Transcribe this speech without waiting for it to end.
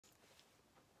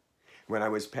When I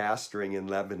was pastoring in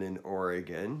Lebanon,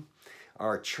 Oregon,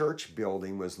 our church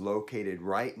building was located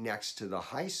right next to the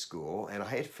high school, and I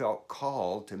had felt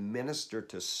called to minister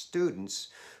to students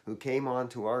who came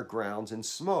onto our grounds and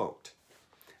smoked.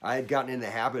 I had gotten in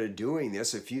the habit of doing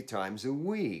this a few times a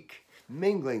week,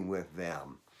 mingling with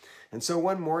them. And so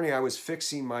one morning I was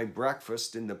fixing my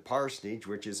breakfast in the parsonage,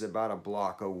 which is about a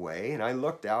block away, and I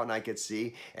looked out and I could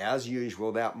see, as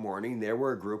usual that morning, there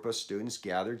were a group of students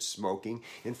gathered smoking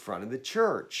in front of the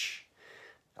church.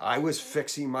 I was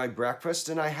fixing my breakfast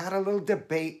and I had a little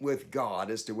debate with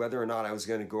God as to whether or not I was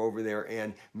going to go over there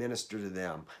and minister to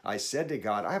them. I said to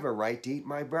God, I have a right to eat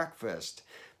my breakfast.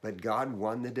 But God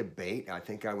won the debate. I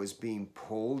think I was being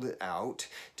pulled out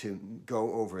to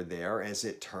go over there. As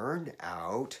it turned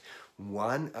out,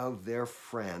 one of their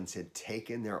friends had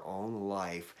taken their own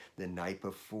life the night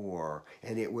before,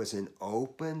 and it was an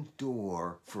open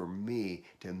door for me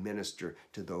to minister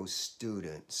to those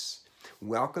students.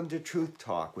 Welcome to Truth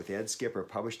Talk with Ed Skipper,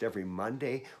 published every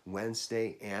Monday,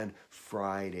 Wednesday, and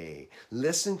Friday.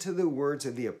 Listen to the words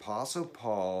of the Apostle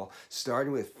Paul,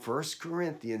 starting with 1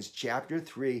 Corinthians chapter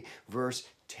 3, verse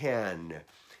 10.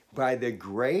 By the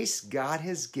grace God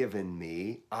has given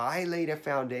me, I laid a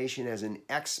foundation as an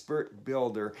expert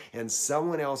builder, and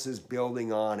someone else is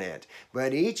building on it.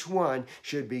 But each one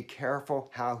should be careful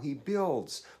how he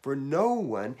builds, for no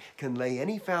one can lay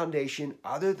any foundation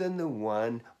other than the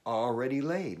one already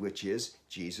laid, which is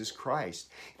Jesus Christ.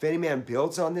 If any man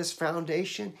builds on this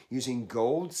foundation using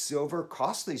gold, silver,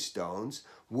 costly stones,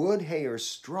 wood, hay, or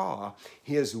straw,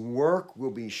 his work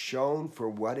will be shown for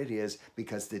what it is,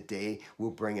 because the day will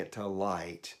bring it to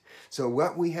light. So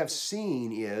what we have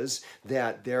seen is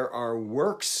that there are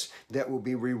works that will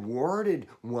be rewarded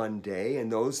one day and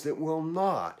those that will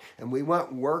not. And we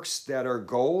want works that are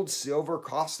gold, silver,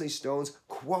 costly stones,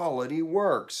 quality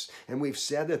works. And we've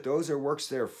said that those are works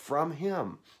that are from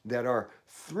Him, that are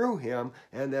through Him,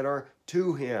 and that are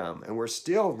to Him. And we're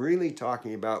still really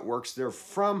talking about works that are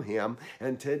from Him.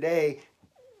 And today,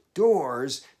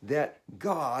 doors that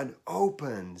God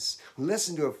opens.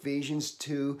 Listen to Ephesians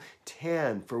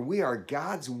 2:10. For we are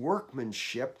God's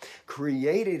workmanship,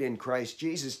 created in Christ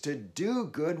Jesus to do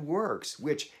good works,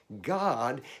 which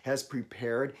God has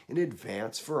prepared in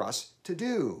advance for us to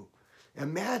do.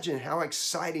 Imagine how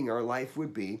exciting our life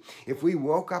would be if we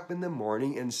woke up in the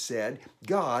morning and said,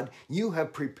 God, you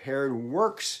have prepared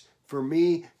works for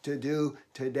me to do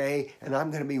today, and I'm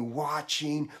going to be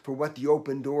watching for what the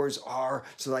open doors are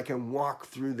so that I can walk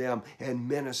through them and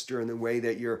minister in the way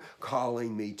that you're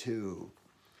calling me to.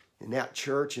 In that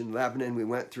church in Lebanon, we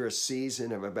went through a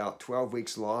season of about 12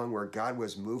 weeks long where God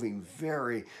was moving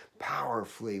very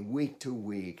powerfully week to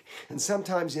week. And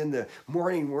sometimes in the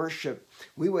morning worship,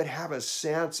 we would have a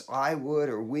sense,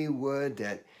 we would,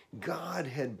 that God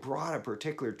had brought a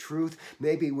particular truth.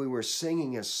 Maybe we were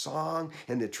singing a song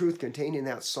and the truth contained in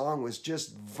that song was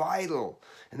just vital.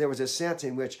 And there was a sense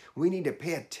in which we need to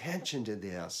pay attention to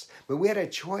this. But we had a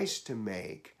choice to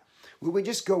make. Would we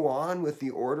just go on with the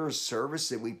order of service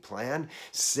that we planned,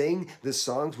 sing the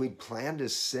songs we planned to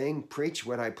sing, preach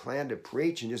what I planned to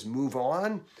preach, and just move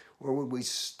on? Or would we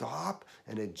stop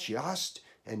and adjust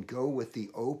and go with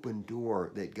the open door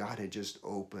that God had just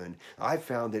opened? I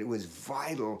found that it was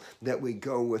vital that we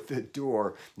go with the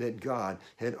door that God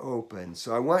had opened.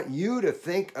 So I want you to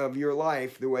think of your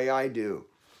life the way I do.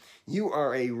 You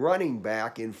are a running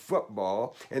back in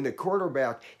football, and the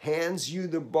quarterback hands you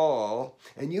the ball,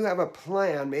 and you have a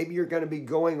plan. Maybe you're going to be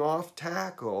going off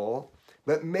tackle,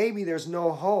 but maybe there's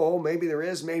no hole. Maybe there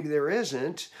is, maybe there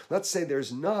isn't. Let's say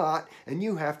there's not, and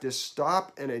you have to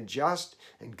stop and adjust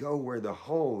and go where the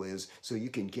hole is so you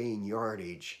can gain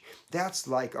yardage. That's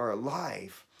like our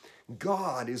life.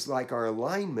 God is like our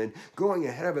lineman going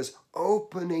ahead of us,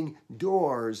 opening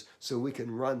doors so we can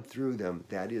run through them.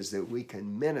 That is, that we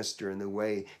can minister in the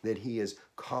way that He is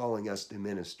calling us to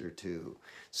minister to.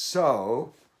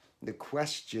 So the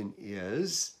question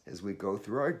is, as we go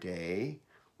through our day,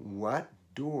 what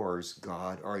doors,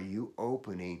 God, are you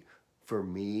opening for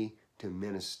me to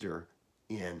minister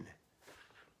in?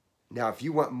 Now, if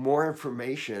you want more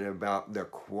information about the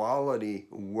quality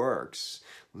works,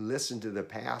 listen to the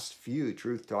past few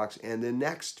Truth Talks and the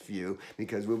next few,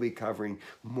 because we'll be covering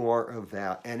more of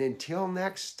that. And until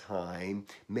next time,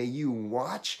 may you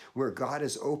watch where God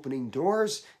is opening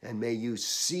doors, and may you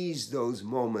seize those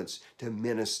moments to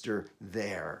minister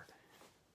there.